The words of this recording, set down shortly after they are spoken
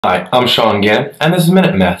Hi, I'm Sean again, and this is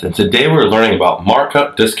Minute Math, and today we're learning about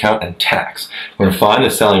markup, discount, and tax. We're going to find the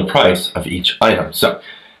selling price of each item. So,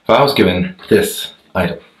 if I was given this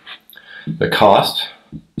item, the cost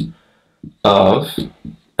of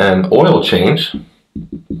an oil change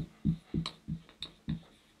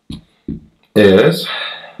is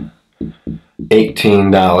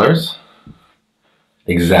 $18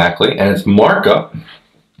 exactly, and its markup,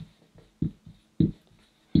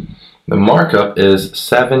 the markup is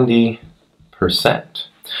 70%.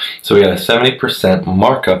 So we got a 70%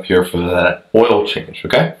 markup here for that oil change,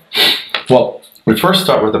 okay? Well, we first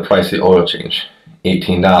start with the price of the oil change,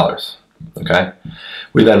 $18, okay?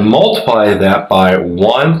 We then multiply that by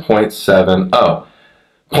 1.70.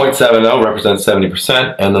 0.70 represents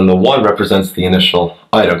 70%, and then the 1 represents the initial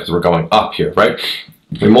item because we're going up here, right?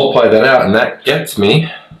 We multiply that out, and that gets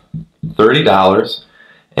me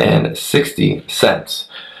 $30.60.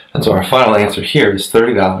 And so our final answer here is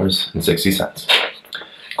 $30.60.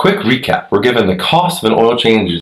 Quick recap. We're given the cost of an oil change